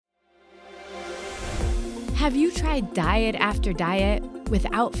Have you tried diet after diet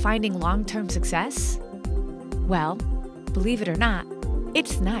without finding long-term success? Well, believe it or not,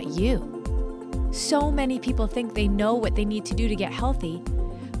 it's not you. So many people think they know what they need to do to get healthy,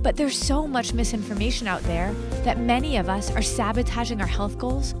 but there's so much misinformation out there that many of us are sabotaging our health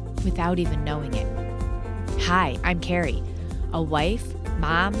goals without even knowing it. Hi, I'm Carrie, a wife,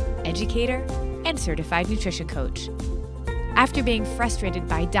 mom, educator, and certified nutrition coach. After being frustrated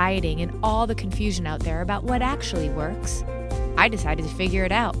by dieting and all the confusion out there about what actually works, I decided to figure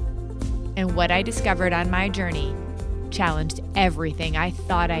it out. And what I discovered on my journey challenged everything I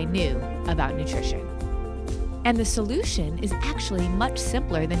thought I knew about nutrition. And the solution is actually much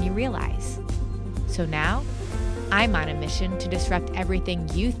simpler than you realize. So now, I'm on a mission to disrupt everything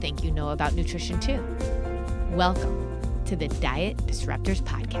you think you know about nutrition too. Welcome to the Diet Disruptors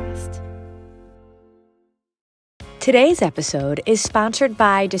Podcast. Today's episode is sponsored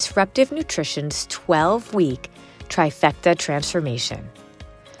by Disruptive Nutrition's 12-week Trifecta Transformation.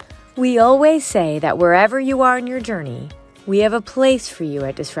 We always say that wherever you are in your journey, we have a place for you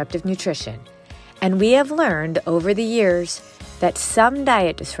at Disruptive Nutrition. And we have learned over the years that some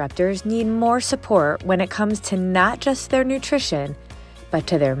diet disruptors need more support when it comes to not just their nutrition, but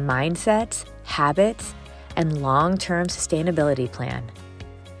to their mindsets, habits, and long-term sustainability plan.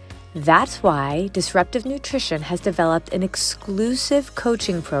 That's why Disruptive Nutrition has developed an exclusive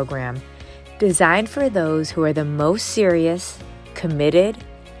coaching program designed for those who are the most serious, committed,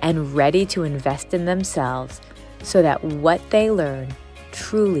 and ready to invest in themselves so that what they learn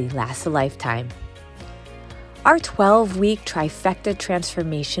truly lasts a lifetime. Our 12-week Trifecta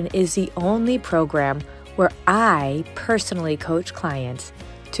Transformation is the only program where I personally coach clients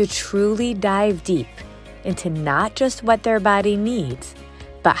to truly dive deep into not just what their body needs,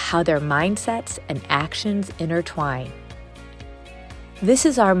 but how their mindsets and actions intertwine. This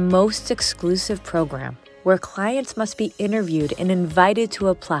is our most exclusive program where clients must be interviewed and invited to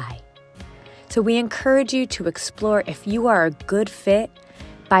apply. So we encourage you to explore if you are a good fit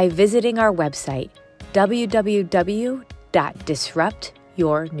by visiting our website,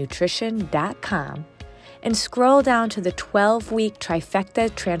 www.disruptyournutrition.com, and scroll down to the 12-week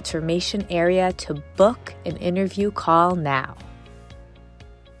Trifecta Transformation area to book an interview call now.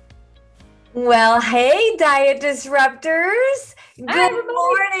 Well, hey, Diet Disruptors. Good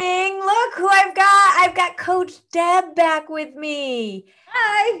morning. Look who I've got. I've got Coach Deb back with me.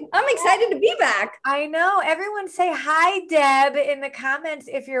 Hi, I'm excited to be back. I know. Everyone say hi, Deb, in the comments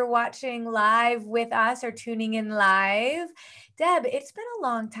if you're watching live with us or tuning in live. Deb, it's been a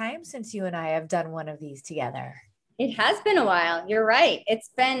long time since you and I have done one of these together. It has been a while. You're right.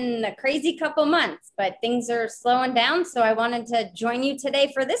 It's been a crazy couple months, but things are slowing down. So I wanted to join you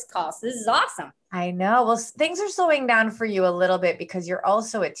today for this call. So this is awesome. I know. Well, things are slowing down for you a little bit because you're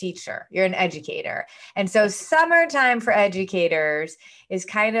also a teacher. You're an educator. And so summertime for educators is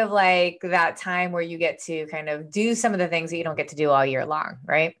kind of like that time where you get to kind of do some of the things that you don't get to do all year long,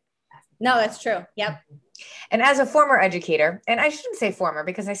 right? No, that's true. Yep. And as a former educator, and I shouldn't say former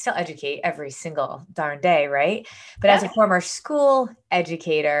because I still educate every single darn day, right? But as a former school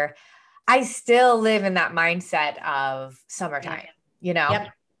educator, I still live in that mindset of summertime, you know? Yep.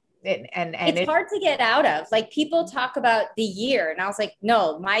 And it's hard to get out of. Like people talk about the year and I was like,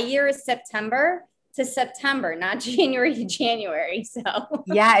 no, my year is September to September, not January to January. So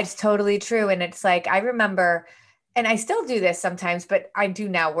yeah, it's totally true. And it's like, I remember, and I still do this sometimes, but I do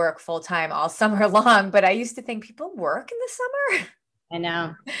now work full time all summer long, but I used to think people work in the summer. I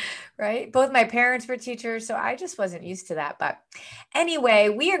know. Right. Both my parents were teachers, so I just wasn't used to that. But anyway,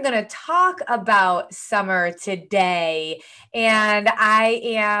 we are going to talk about summer today. And I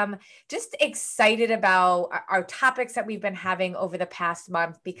am just excited about our topics that we've been having over the past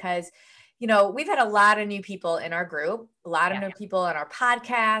month because, you know, we've had a lot of new people in our group, a lot of new people on our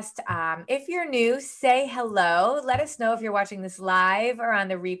podcast. If you're new, say hello. Let us know if you're watching this live or on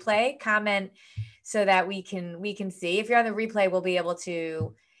the replay. Comment so that we can see. If you're on the replay, we'll be able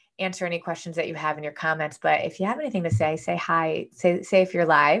to answer any questions that you have in your comments. But if you have anything to say hi, say if you're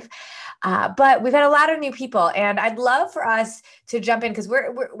live. But we've had a lot of new people, and I'd love for us to jump in because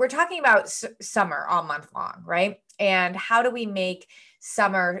we're talking about summer all month long, right? And how do we make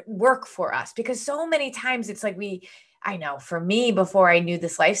summer work for us? Because so many times it's like I know for me, before I knew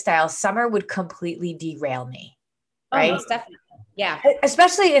this lifestyle, summer would completely derail me. Right? Oh, most definitely. Yeah.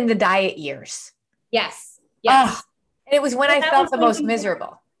 Especially in the diet years. Yes. And it was when I felt the most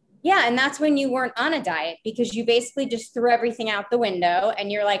miserable. Yeah. And that's when you weren't on a diet because you basically just threw everything out the window and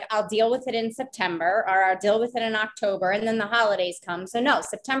you're like, I'll deal with it in September or I'll deal with it in October. And then the holidays come. So no,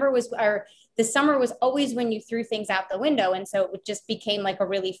 September was, or the summer was always when you threw things out the window. And so it just became like a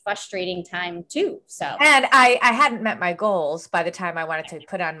really frustrating time too. So, and I hadn't met my goals by the time I wanted to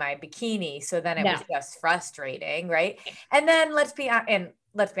put on my bikini. So then it no. was just frustrating. Right. And then let's be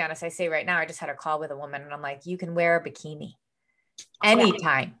honest, I say right now, I just had a call with a woman and I'm like, you can wear a bikini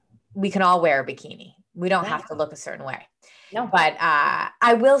anytime. We can all wear a bikini. We don't have to look a certain way. No. But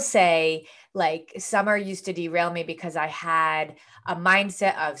I will say, like, summer used to derail me because I had a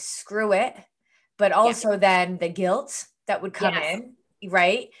mindset of screw it, but also then the guilt that would come in,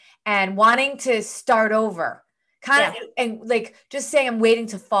 right? And wanting to start over, kind of, and like just saying I'm waiting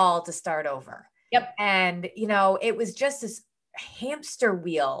to fall to start over. Yep. And, you know, it was just this hamster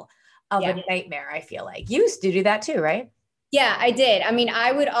wheel of a nightmare, I feel like. You used to do that too, right? Yeah, I did. I mean,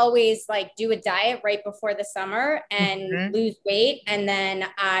 I would always like do a diet right before the summer and lose weight. And then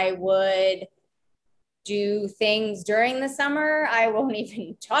I would do things during the summer. I won't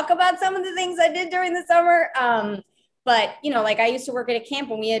even talk about some of the things I did during the summer. But, you know, like I used to work at a camp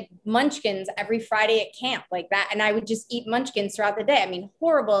and we had munchkins every Friday at camp like that. And I would just eat munchkins throughout the day. I mean,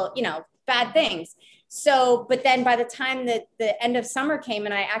 horrible, you know, bad things. So, but then by the time that the end of summer came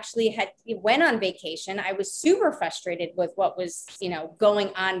and I actually went on vacation, I was super frustrated with what was, you know, going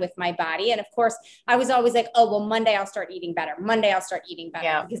on with my body. And of course, I was always like, oh, well, Monday I'll start eating better. Monday I'll start eating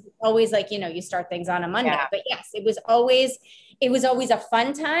better. Because it's always like, you know, you start things on a Monday. But yes, it was always a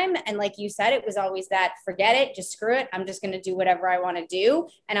fun time. And like you said, it was always that forget it, just screw it. I'm just going to do whatever I want to do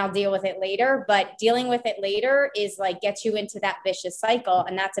and I'll deal with it later. But dealing with it later is like gets you into that vicious cycle.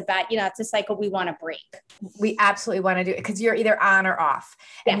 And that's it's a cycle we want to break. We absolutely want to do it because you're either on or off.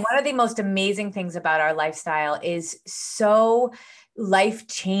 Yes. And one of the most amazing things about our lifestyle is so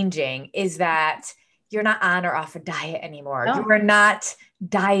life-changing is that you're not on or off a diet anymore. No. You are not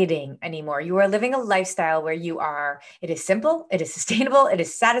dieting anymore. You are living a lifestyle where it is simple, it is sustainable, it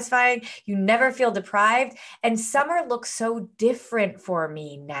is satisfying. You never feel deprived. And summer looks so different for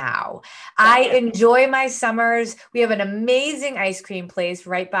me now. I enjoy my summers. We have an amazing ice cream place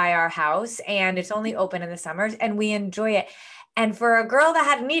right by our house and it's only open in the summers and we enjoy it. And for a girl that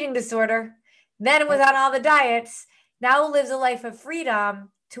had an eating disorder, then was on all the diets, now lives a life of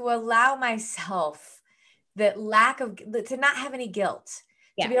freedom to allow myself to not have any guilt,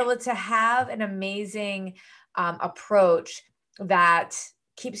 to be able to have an amazing approach that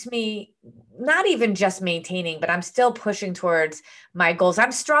keeps me not even just maintaining, but I'm still pushing towards my goals.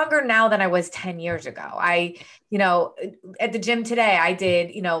 I'm stronger now than I was 10 years ago. At the gym today, I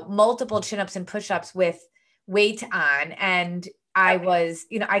did, multiple chin-ups and push-ups with weight on. And I was,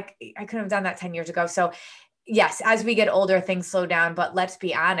 I couldn't have done that 10 years ago. So yes, as we get older, things slow down, but let's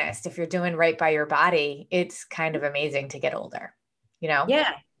be honest, if you're doing right by your body, it's kind of amazing to get older,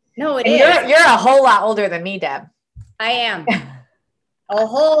 Yeah, no, it is. You're a whole lot older than me, Deb. I am a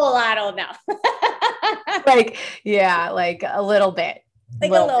whole lot older. like a little bit.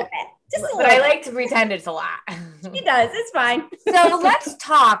 Like a little bit. Just a little bit. I like to pretend it's a lot. She does. It's fine. So let's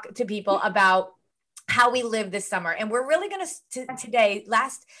talk to people about how we live this summer. And we're really going to today,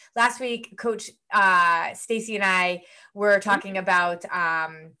 last week, Coach Stacy and I were talking about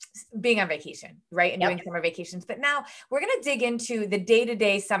being on vacation, right? And doing summer vacations. But now we're going to dig into the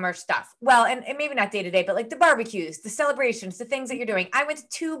day-to-day summer stuff. Well, and maybe not day-to-day, but like the barbecues, the celebrations, the things that you're doing. I went to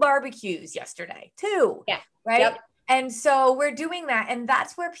 2 barbecues yesterday, 2, right? Yep. And so we're doing that. And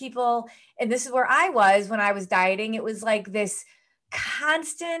that's where people, and this is where I was when I was dieting. It was like this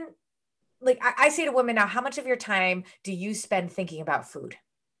constant, like I say to women now, how much of your time do you spend thinking about food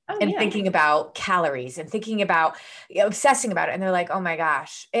and thinking about calories and thinking about obsessing about it? And they're like, oh my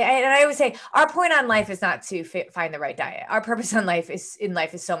gosh. And I always say our point on life is not to find the right diet. Our purpose in life is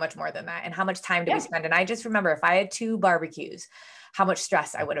so much more than that. And how much time do we spend? And I just remember if I had 2 barbecues, how much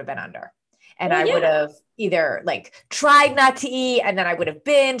stress I would have been under. And I would have either like tried not to eat and then I would have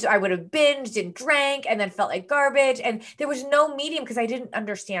binged and drank and then felt like garbage. And there was no medium because I didn't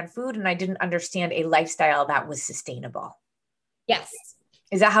understand food and I didn't understand a lifestyle that was sustainable. Yes.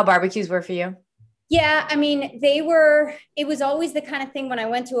 Is that how barbecues were for you? Yeah. I mean, it was always the kind of thing when I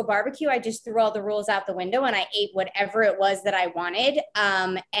went to a barbecue, I just threw all the rules out the window and I ate whatever it was that I wanted.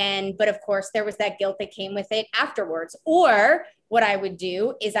 But of course there was that guilt that came with it afterwards. Or what I would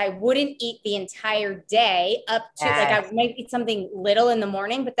do is I wouldn't eat the entire day up to I might eat something little in the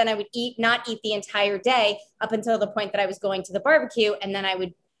morning, but then I would not eat the entire day up until the point that I was going to the barbecue. And then I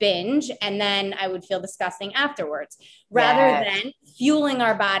would binge and then I would feel disgusting afterwards rather than fueling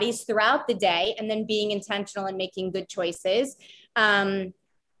our bodies throughout the day and then being intentional and making good choices. When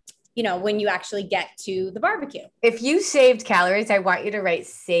you actually get to the barbecue. If you saved calories, I want you to write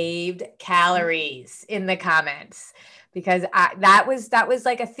saved calories in the comments because that was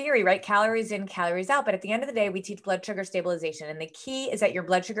like a theory, right? Calories in, calories out. But at the end of the day, we teach blood sugar stabilization. And the key is that your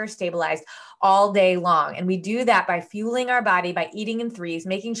blood sugar is stabilized all day long. And we do that by fueling our body, by eating in threes,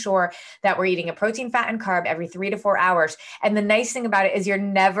 making sure that we're eating a protein, fat, and carb every 3 to 4 hours. And the nice thing about it is you're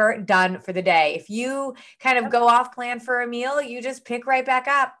never done for the day. If you kind of go off plan for a meal, you just pick right back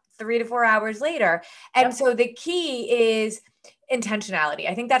up 3 to 4 hours later. And so the key is intentionality.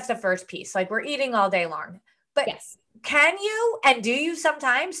 I think that's the first piece. Like, we're eating all day long, but can you, and do you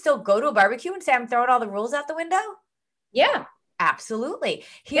sometimes still go to a barbecue and say, I'm throwing all the rules out the window? Yeah, absolutely.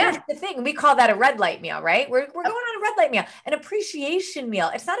 Here's the thing. We call that a red light meal, right? We're going on a red light meal, an appreciation meal.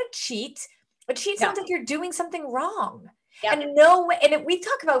 It's not a cheat. A cheat sounds like you're doing something wrong. And we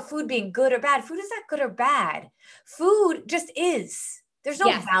talk about food being good or bad. Food is not good or bad. Food just is. There's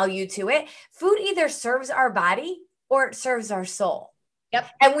no value to it. Food either serves our body or it serves our soul.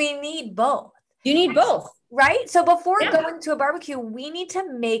 And we need both. You need both. Right? So before going to a barbecue, we need to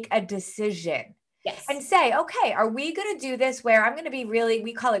make a decision. And say, okay, are we going to do this where I'm going to be really,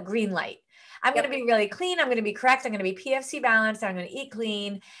 we call it green light. I'm going to be really clean. I'm going to be correct. I'm going to be PFC balanced. I'm going to eat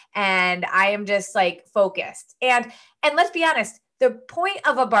clean. And I am just like focused. And let's be honest, the point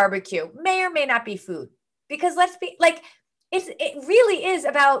of a barbecue may or may not be food, because let's be like, it really is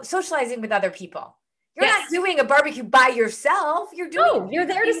about socializing with other people. You're not doing a barbecue by yourself. You're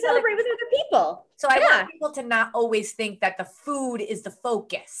there to celebrate with other people. So I want people to not always think that the food is the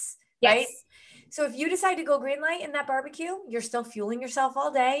focus, right? So if you decide to go green light in that barbecue, you're still fueling yourself all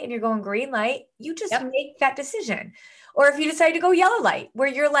day and you're going green light, you just make that decision. Or if you decide to go yellow light, where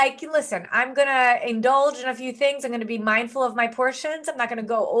you're like, listen, I'm going to indulge in a few things. I'm going to be mindful of my portions. I'm not going to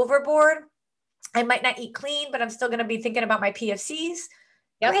go overboard. I might not eat clean, but I'm still going to be thinking about my PFCs.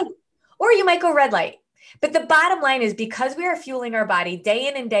 Or you might go red light. But the bottom line is, because we are fueling our body day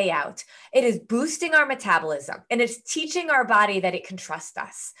in and day out, it is boosting our metabolism and it's teaching our body that it can trust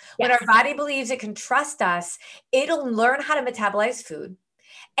us. When our body believes it can trust us, it'll learn how to metabolize food.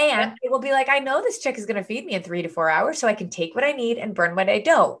 And it will be like, I know this chick is going to feed me in 3 to 4 hours, so I can take what I need and burn what I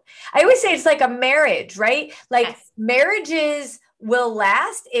don't. I always say it's like a marriage, right? Like marriages will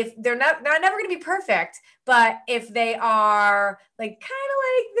last if they're never going to be perfect, but if they are like kind of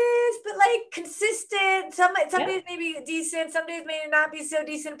like this, but like consistent, some days may be decent, some days may not be so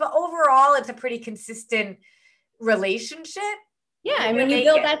decent, but overall it's a pretty consistent relationship. I mean, you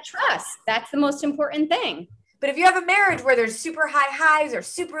build that trust. That's the most important thing. But if you have a marriage where there's super high highs or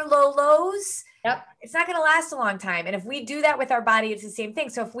super low lows, it's not going to last a long time. And if we do that with our body, it's the same thing.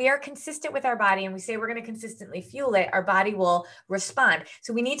 So if we are consistent with our body and we say we're going to consistently fuel it, our body will respond.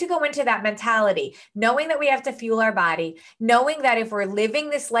 So we need to go into that mentality, knowing that we have to fuel our body, knowing that if we're living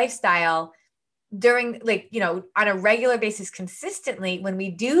this lifestyle during, like, you know, on a regular basis, consistently, when we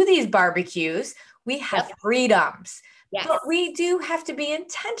do these barbecues, we have freedoms. But we do have to be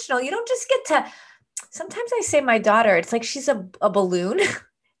intentional. You don't just get to, sometimes I say my daughter, it's like she's a balloon.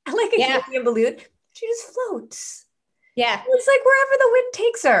 I like a helium balloon. She just floats. It's like wherever the wind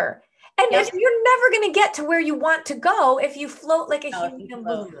takes her. And if you're never going to get to where you want to go if you float like a helium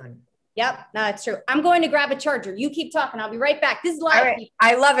balloon. No, it's true. I'm going to grab a charger. You keep talking. I'll be right back. This is live. Right.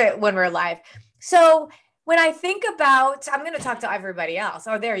 I love it when we're live. So when I think about, I'm going to talk to everybody else.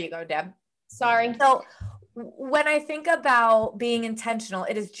 Oh, there you go, Deb. Sorry. So when I think about being intentional,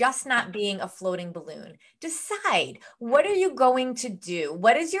 it is just not being a floating balloon. Decide, what are you going to do?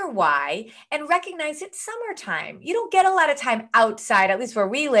 What is your why? And recognize it's summertime. You don't get a lot of time outside, at least where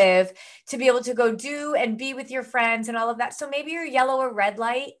we live, to be able to go do and be with your friends and all of that. So maybe you're yellow or red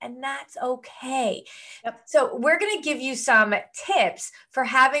light, and that's okay. So we're going to give you some tips for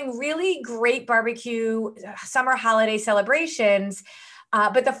having really great barbecue summer holiday celebrations.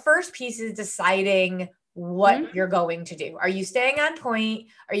 But the first piece is deciding what you're going to do. Are you staying on point?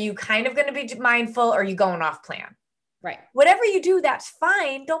 Are you kind of going to be mindful? Or are you going off plan? Right. Whatever you do, that's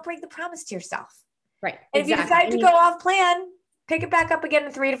fine. Don't break the promise to yourself. Right. And if you decide to go off plan, pick it back up again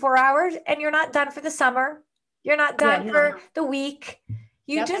in 3 to 4 hours, and you're not done for the summer. You're not done for the week.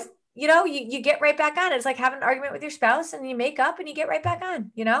 You just, you know, you get right back on. It's like having an argument with your spouse and you make up and you get right back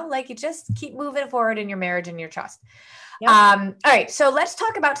on, you know, like you just keep moving forward in your marriage and your trust. All right. So let's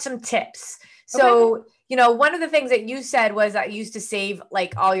talk about some tips. So, you know, one of the things that you said was that you used to save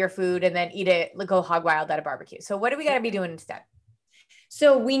like all your food and then eat it, like, go hog wild at a barbecue. So what do we got to be doing instead?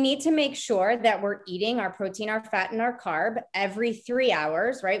 So we need to make sure that we're eating our protein, our fat, and our carb every 3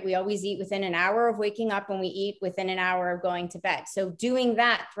 hours, right? We always eat within an hour of waking up, and we eat within an hour of going to bed. So doing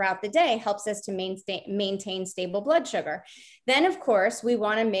that throughout the day helps us to maintain stable blood sugar. Then, of course, we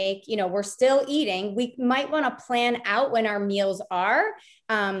want to make, we're still eating. We might want to plan out when our meals are.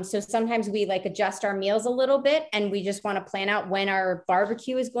 So sometimes we like adjust our meals a little bit, and we just want to plan out when our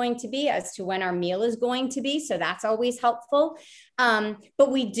barbecue is going to be as to when our meal is going to be. So that's always helpful. But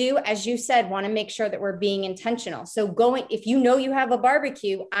we do, as you said, want to make sure that we're being intentional. So if you have a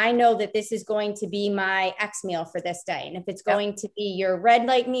barbecue, I know that this is going to be my X meal for this day. And if it's going to be your red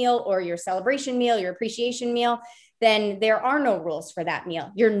light meal or your celebration meal, your appreciation meal, then there are no rules for that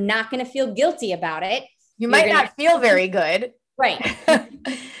meal. You're not going to feel guilty about it. You might not feel very good. Right. But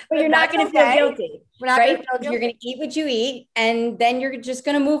you're not going to feel guilty. Right. You're going to eat what you eat, and then you're just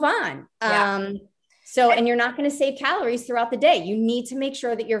going to move on. And you're not going to save calories throughout the day. You need to make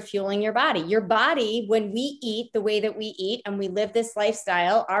sure that you're fueling your body. Your body, when we eat the way that we eat and we live this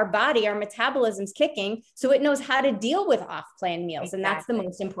lifestyle, our metabolism's kicking. So it knows how to deal with off-plan meals. Exactly. And that's the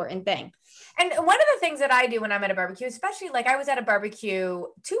most important thing. And one of the things that I do when I'm at a barbecue, especially like I was at a barbecue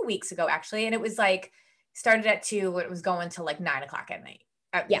 2 weeks ago, actually, and it was like started at 2, it was going to like 9 o'clock at night.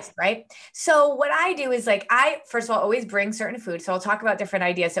 Yes. Right. So what I do is like, I, first of all, always bring certain food. So I'll talk about different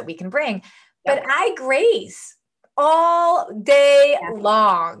ideas that we can bring, but I graze all day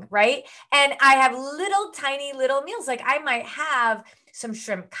long. Right. And I have tiny little meals. Like I might have some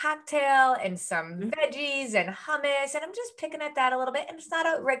shrimp cocktail and some veggies and hummus. And I'm just picking at that a little bit. And it's not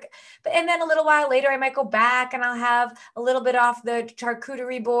and then a little while later, I might go back and I'll have a little bit off the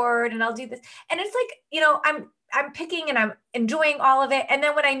charcuterie board and I'll do this. And it's like, I'm picking and I'm enjoying all of it. And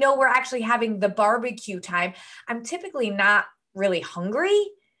then when I know we're actually having the barbecue time, I'm typically not really hungry.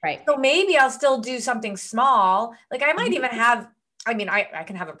 Right. So maybe I'll still do something small. Like I might even have, I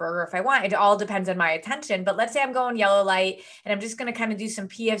can have a burger if I want. It all depends on my attention. But let's say I'm going yellow light and I'm just going to kind of do some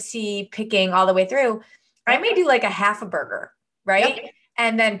PFC picking all the way through. I may do like a half a burger, right? Yep.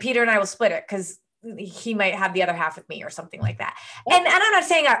 And then Peter and I will split it because he might have the other half with me or something like that. And I'm not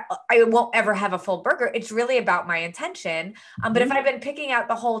saying I won't ever have a full burger. It's really about my intention. But if I've been picking out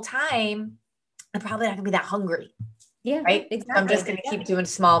the whole time, I'm probably not gonna be that hungry. Yeah. Right. Exactly. I'm just going to keep doing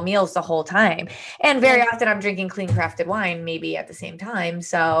small meals the whole time. And very often I'm drinking clean crafted wine, maybe at the same time.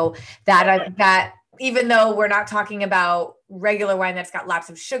 So that even though we're not talking about regular wine that's got lots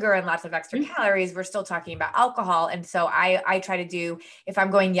of sugar and lots of extra calories, we're still talking about alcohol. And so I try to do, if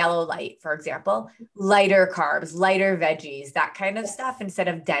I'm going yellow light, for example, lighter carbs, lighter veggies, that kind of stuff, instead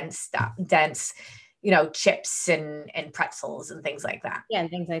of dense, chips and pretzels and things like that. Yeah.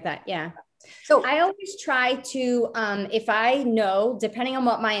 And things like that. Yeah. So I always try to, if I know, depending on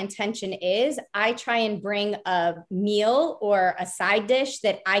what my intention is, I try and bring a meal or a side dish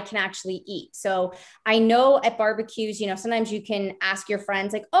that I can actually eat. So I know at barbecues, sometimes you can ask your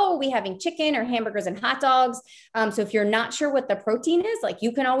friends like, oh, are we having chicken or hamburgers and hot dogs? So if you're not sure what the protein is, like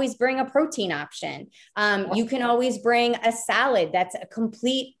you can always bring a protein option. You can always bring a salad that's a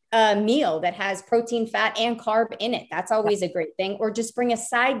complete meal that has protein, fat, and carb in it. That's always a great thing. Or just bring a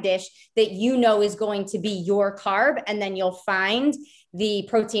side dish that is going to be your carb, and then you'll find the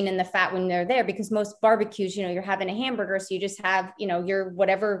protein and the fat when they're there. Because most barbecues, you're having a hamburger, so you just have, your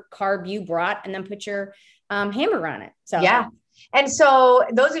whatever carb you brought, and then put your hamburger on it. So yeah. And so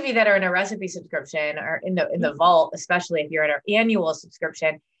those of you that are in a recipe subscription or in the vault, especially if you're in our annual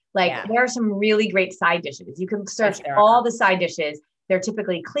subscription, there are some really great side dishes. You can search all the side dishes. They're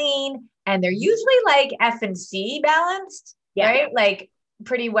typically clean and they're usually like F and C balanced, right? Like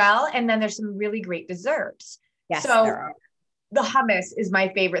pretty well. And then there's some really great desserts. Yes, so the hummus is my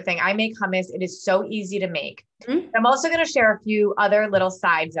favorite thing. I make hummus. It is so easy to make. I'm also going to share a few other little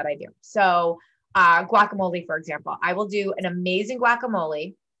sides that I do. So guacamole, for example, I will do an amazing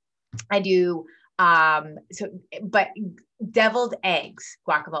guacamole. I do, but deviled eggs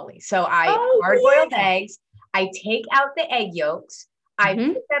guacamole. So I hard boiled eggs. I take out the egg yolks. I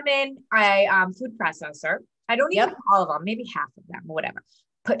put them in a food processor. I don't even all of them, maybe half of them, whatever.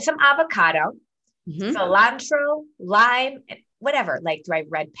 Put some avocado, cilantro, lime, whatever. Like, do I have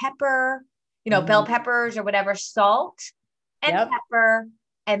red pepper, bell peppers or whatever, salt and pepper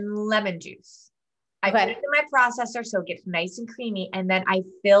and lemon juice. I put it in my processor so it gets nice and creamy. And then I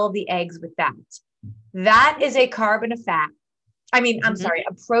fill the eggs with that. That is a carb and a fat. I'm sorry,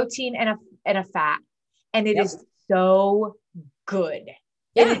 a protein and a fat. And it is so good.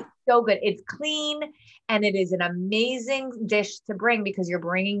 It is so good. It's clean and it is an amazing dish to bring because you're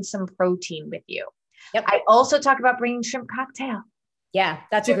bringing some protein with you. I also talk about bringing shrimp cocktail. Yeah,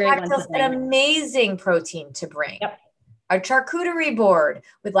 that's a great one. Cocktail's an amazing protein to bring. A charcuterie board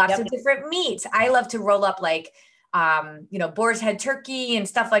with lots of different meats. I love to roll up like, boar's head turkey and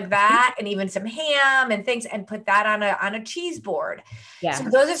stuff like that, and even some ham and things, and put that on a cheese board. Yeah. So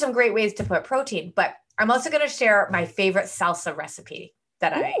those are some great ways to put protein. But I'm also going to share my favorite salsa recipe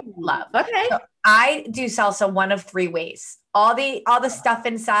that I love. Okay. So I do salsa one of 3 ways. All the stuff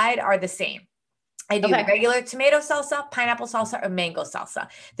inside are the same. I do regular tomato salsa, pineapple salsa, or mango salsa.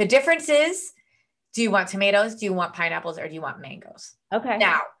 The difference is, do you want tomatoes? Do you want pineapples? Or do you want mangoes? Okay.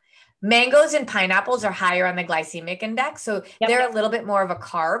 Now, mangoes and pineapples are higher on the glycemic index. So they're a little bit more of a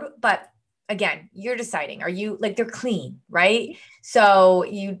carb, but again, you're deciding, are you like, they're clean, right? So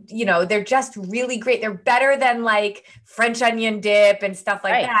you know, they're just really great. They're better than like French onion dip and stuff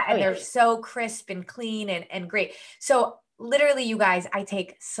like that. And they're so crisp and clean and great. So literally, you guys, I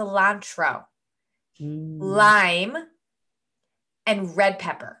take cilantro, lime, and red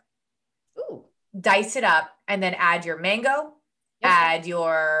pepper. Ooh. Dice it up and then add your mango, add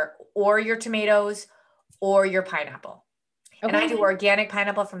your tomatoes or your pineapple. And I do organic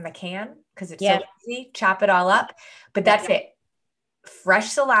pineapple from the can because it's so easy. Chop it all up. But that's it.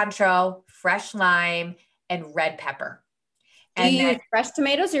 Fresh cilantro, fresh lime, and red pepper. Do you use fresh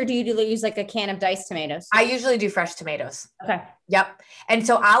tomatoes or do you use like a can of diced tomatoes? I usually do fresh tomatoes. Okay. Yep. And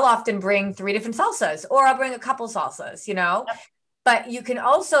so I'll often bring 3 different salsas, or I'll bring a couple salsas, you know. Yep. But you can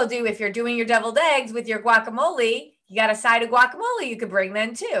also do, if you're doing your deviled eggs with your guacamole, you got a side of guacamole you could bring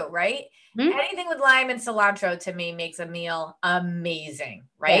then too, right? Mm-hmm. Anything with lime and cilantro to me makes a meal amazing,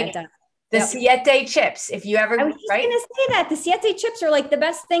 right? Yeah, the Siete chips, if you ever, I was just going to say that the Siete chips are like the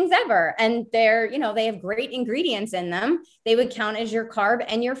best things ever. And they're, you know, they have great ingredients in them. They would count as your carb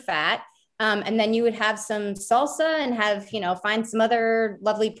and your fat. And then you would have some salsa and have, you know, find some other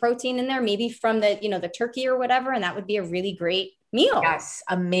lovely protein in there, maybe from the, you know, the turkey or whatever. And that would be a really great meal. Yes.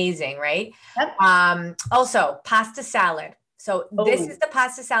 Amazing. Right. Yep. Also pasta salad. So this is the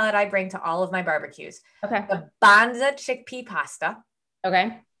pasta salad I bring to all of my barbecues. Okay. The Banza chickpea pasta.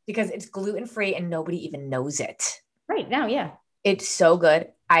 Okay. Because it's gluten-free and nobody even knows it. Right now. Yeah. It's so good.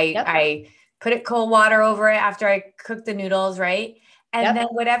 I put it cold water over it after I cook the noodles. Right. And then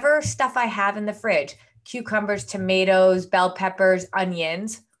whatever stuff I have in the fridge, cucumbers, tomatoes, bell peppers,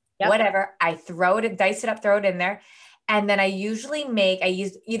 onions, whatever, I throw it, dice it up, throw it in there. And then I usually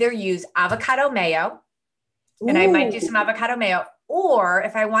either use avocado mayo, and I might do some avocado mayo, or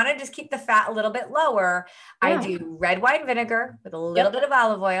if I want to just keep the fat a little bit lower, I do red wine vinegar with a little bit of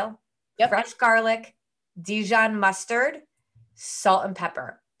olive oil, fresh garlic, Dijon mustard, salt and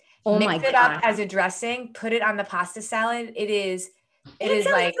pepper. Mix it up as a dressing, put it on the pasta salad. It is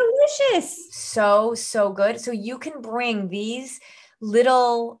like delicious. So good. So you can bring these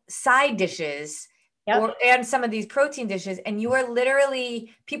little side dishes and some of these protein dishes, and you are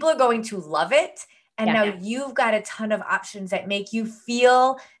literally, people are going to love it. And now you've got a ton of options that make you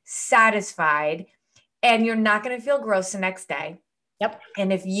feel satisfied, and you're not going to feel gross the next day. Yep.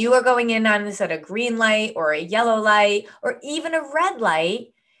 And if you are going in on this at a green light or a yellow light or even a red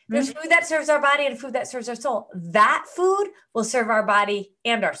light, there's food that serves our body and food that serves our soul. That food will serve our body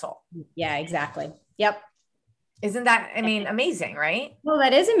and our soul. Yeah, exactly. Yep. Isn't that, I mean, amazing, right? Well,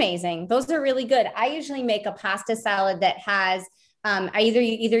 that is amazing. Those are really good. I usually make a pasta salad that has, I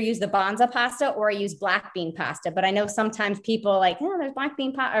either use the Banza pasta or I use black bean pasta, but I know sometimes people are like, oh, there's black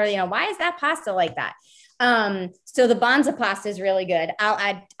bean pasta, or, you know, why is that pasta like that? So the Banza pasta is really good.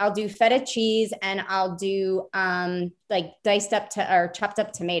 I'll do feta cheese and I'll do, like diced up or chopped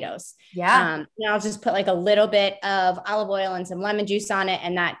up tomatoes. Yeah. And I'll just put like a little bit of olive oil and some lemon juice on it.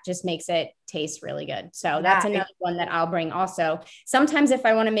 And that just makes it taste really good. So that's another one that I'll bring also. Sometimes if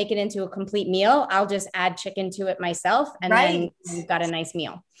I want to make it into a complete meal, I'll just add chicken to it myself. And then you've got a nice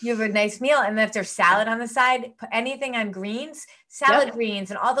meal. You have a nice meal. And then if there's salad on the side, put anything on greens, salad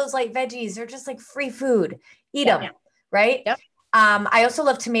greens and all those light veggies, they're just like free food. Eat them. Right. Yep. I also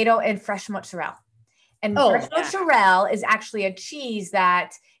love tomato and fresh mozzarella. And fresh mozzarella is actually a cheese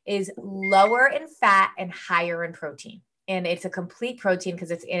that is lower in fat and higher in protein. And it's a complete protein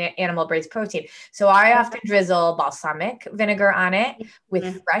because it's animal-based protein. So I often drizzle balsamic vinegar on it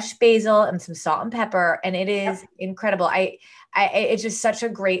with fresh basil and some salt and pepper. And it is incredible. It's just such a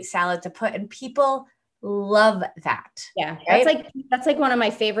great salad to put, and people love that. Yeah. Right? That's like one of my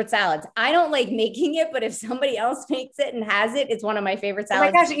favorite salads. I don't like making it, but if somebody else makes it and has it, it's one of my favorite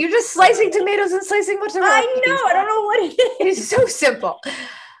salads. Oh my gosh, you're just slicing tomatoes and slicing mozzarella. I know. I don't know what it is. It's so simple.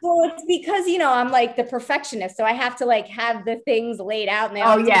 Well, it's because, you know, I'm like the perfectionist. So I have to like have the things laid out and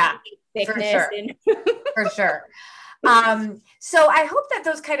they for sure. For sure. So I hope that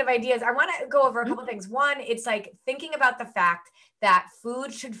those kind of ideas, I want to go over a couple things. One, it's like thinking about the fact that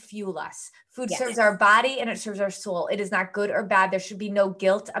food should fuel us. Food serves our body and it serves our soul. It is not good or bad. There should be no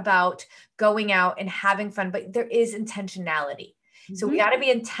guilt about going out and having fun, but there is intentionality. So we got to be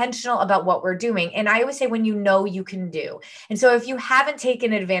intentional about what we're doing. And I always say, when you know, you can do. And so if you haven't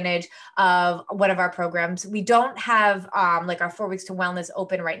taken advantage of one of our programs, we don't have like our 4 weeks to wellness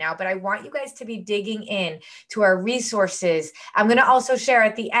open right now, but I want you guys to be digging in to our resources. I'm going to also share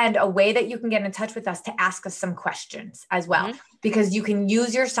at the end a way that you can get in touch with us to ask us some questions as well, because you can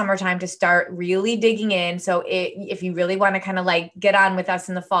use your summertime to start really digging in. So if you really want to kind of like get on with us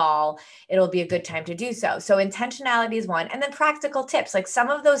in the fall, it'll be a good time to do so. So intentionality is one. And then practical tips, like some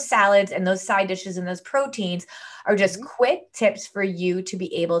of those salads and those side dishes and those proteins are just quick tips for you to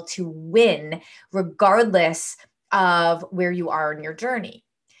be able to win regardless of where you are in your journey.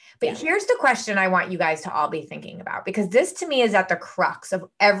 But here's the question I want you guys to all be thinking about, because this to me is at the crux of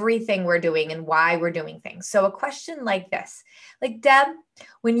everything we're doing and why we're doing things. So a question like this, like, Deb,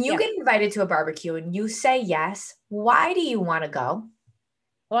 when you get invited to a barbecue and you say yes, why do you want to go?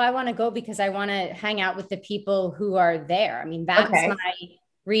 Well, I want to go because I want to hang out with the people who are there. I mean, that's my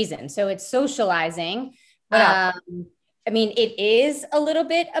reason. So it's socializing. I mean, it is a little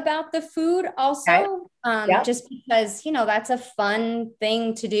bit about the food also, just because, you know, that's a fun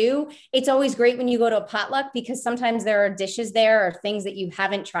thing to do. It's always great when you go to a potluck because sometimes there are dishes there or things that you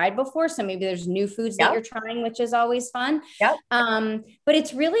haven't tried before. So maybe there's new foods that you're trying, which is always fun. But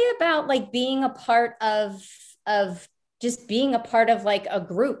it's really about like being a part of just being a part of like a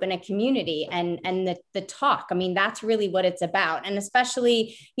group and a community and the talk. I mean, that's really what it's about. And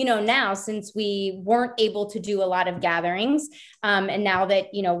especially, you know, now since we weren't able to do a lot of gatherings, and now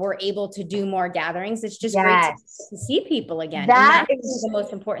that, you know, we're able to do more gatherings, it's just great to see people again. That is the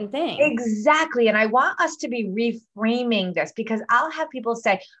most important thing. Exactly. And I want us to be reframing this, because I'll have people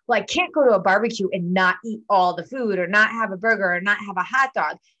say, well, I can't go to a barbecue and not eat all the food or not have a burger or not have a hot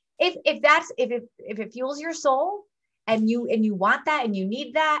dog. If it fuels your soul, and you want that and you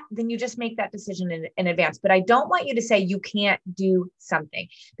need that, then you just make that decision in advance. But I don't want you to say you can't do something,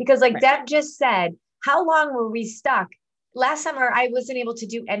 because like Deb just said, how long were we stuck? Last summer, I wasn't able to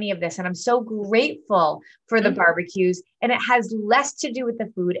do any of this. And I'm so grateful for the barbecues. And it has less to do with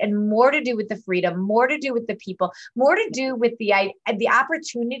the food and more to do with the freedom, more to do with the people, more to do with the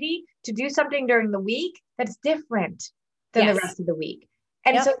opportunity to do something during the week that's different than the rest of the week.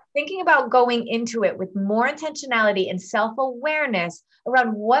 And so thinking about going into it with more intentionality and self-awareness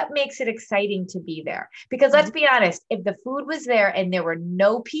around what makes it exciting to be there. Because let's be honest, if the food was there and there were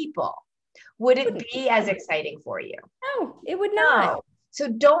no people, would it be as exciting for you? No, it would not. No. So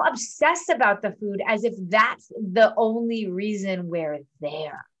don't obsess about the food as if that's the only reason we're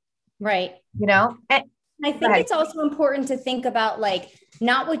there. Right. You know? And I think it's also important to think about like,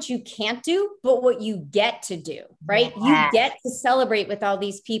 not what you can't do, but what you get to do, right? You get to celebrate with all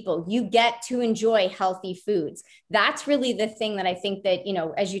these people. You get to enjoy healthy foods. That's really the thing that I think that, you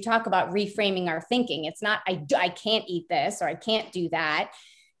know, as you talk about reframing our thinking, it's not, I can't eat this or I can't do that.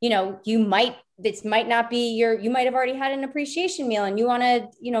 You know, this might not be you might have already had an appreciation meal and you want to,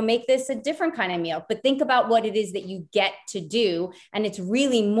 you know, make this a different kind of meal, but think about what it is that you get to do. And it's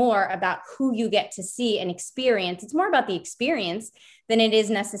really more about who you get to see and experience. It's more about the experience than it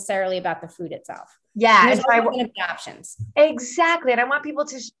is necessarily about the food itself. Yeah. And there's going to be options. Exactly. And I want people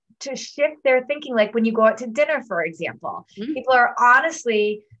to shift their thinking. Like when you go out to dinner, for example, people are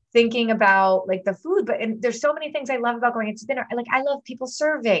honestly thinking about like the food, and there's so many things I love about going into dinner. I love people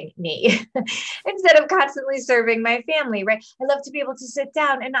serving me instead of constantly serving my family, right? I love to be able to sit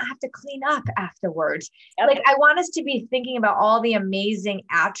down and not have to clean up afterwards. Like I want us to be thinking about all the amazing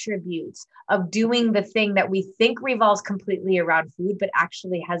attributes of doing the thing that we think revolves completely around food, but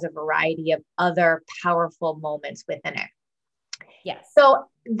actually has a variety of other powerful moments within it. Yes. So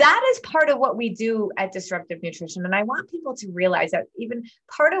that is part of what we do at Disruptive Nutrition. And I want people to realize that even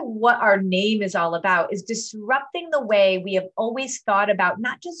part of what our name is all about is disrupting the way we have always thought about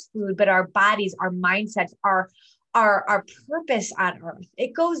not just food, but our bodies, our mindsets, our purpose on earth.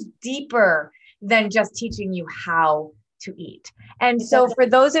 It goes deeper than just teaching you how to eat. And so for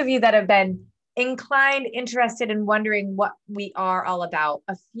those of you that have been inclined, interested, and wondering what we are all about,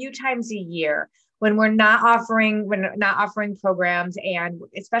 a few times a year, when we're not offering programs, and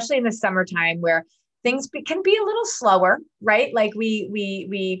especially in the summertime where things can be a little slower, right? Like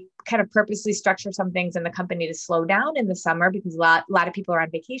we kind of purposely structure some things in the company to slow down in the summer because a lot of people are on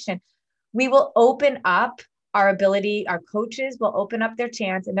vacation. We will open up our coaches will open up their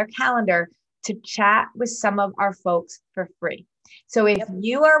chance and their calendar to chat with some of our folks for free. So if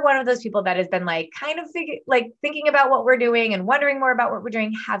you are one of those people that has been like kind of thinking about what we're doing and wondering more about what we're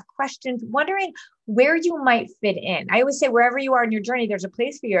doing, have questions, wondering where you might fit in. I always say wherever you are in your journey, there's a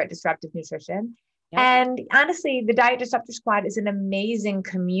place for you at Disruptive Nutrition. And honestly, the Diet Disruptor Squad is an amazing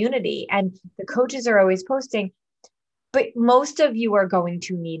community, and the coaches are always posting. but most of you are going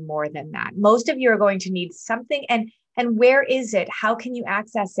to need more than that. Most of you are going to need something. And where is it? How can you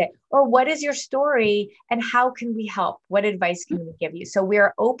access it? Or what is your story and how can we help? What advice can we give you? So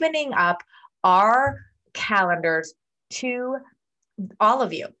we're opening up our calendars to all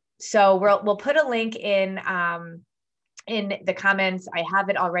of you. So we'll put a link in the comments. I have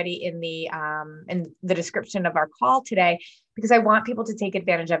it already in the description of our call today, because I want people to take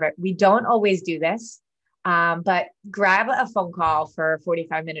advantage of it. We don't always do this, but grab a phone call for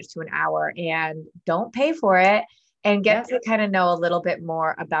 45 minutes to an hour and don't pay for it, and get to kind of know a little bit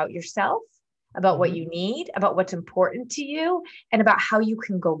more about yourself, about what you need, about what's important to you, and about how you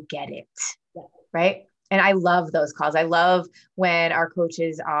can go get it. Right. And I love those calls. I love when our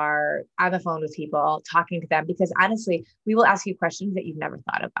coaches are on the phone with people, talking to them, because honestly, we will ask you questions that you've never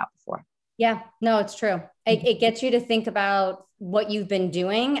thought about before. Yeah, no, it's true. It gets you to think about what you've been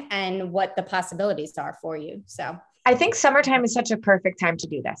doing and what the possibilities are for you. So I think summertime is such a perfect time to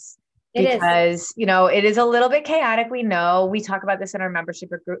do this. Because, it is a little bit chaotic. We know we talk about this in our membership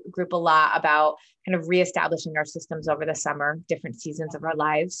group a lot, about kind of reestablishing our systems over the summer, different seasons of our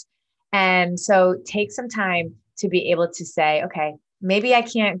lives. And so take some time to be able to say, okay, maybe I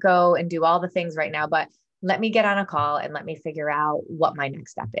can't go and do all the things right now, but let me get on a call and let me figure out what my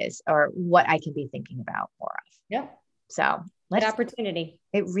next step is, or what I can be thinking about more of. Yeah. So good opportunity.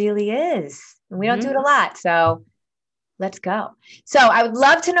 It really is. And we don't do it a lot. So let's go. So I would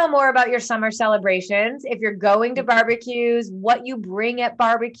love to know more about your summer celebrations. If you're going to barbecues, what you bring at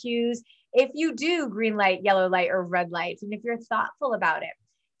barbecues, if you do green light, yellow light, or red lights, and if you're thoughtful about it.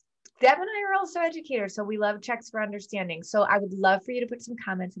 Deb and I are also educators, so we love checks for understanding. So I would love for you to put some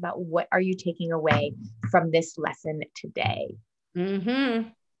comments about what are you taking away from this lesson today.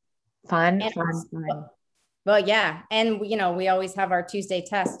 Fun. Well, yeah. And, we always have our Tuesday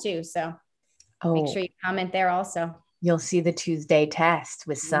test too. So make sure you comment there also. You'll see the Tuesday test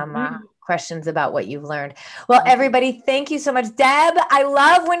with some questions about what you've learned. Well, everybody, thank you so much. Deb, I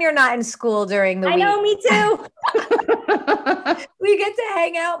love when you're not in school during the week. I know, me too. We get to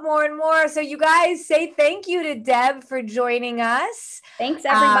hang out more and more. So you guys say thank you to Deb for joining us. Thanks,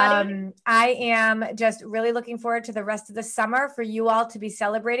 everybody. I am just really looking forward to the rest of the summer for you all to be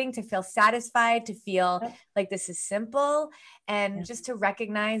celebrating, to feel satisfied, to feel like this is simple, and just to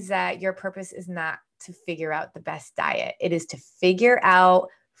recognize that your purpose is not to figure out the best diet. It is to figure out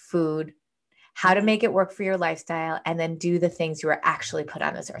food, how to make it work for your lifestyle, and then do the things you are actually put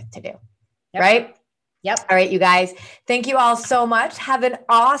on this earth to do. Right? Yep. All right, you guys. Thank you all so much. Have an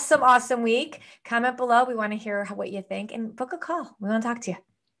awesome, awesome week. Comment below. We want to hear what you think, and book a call. We want to talk to you.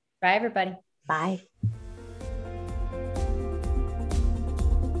 Bye, everybody. Bye.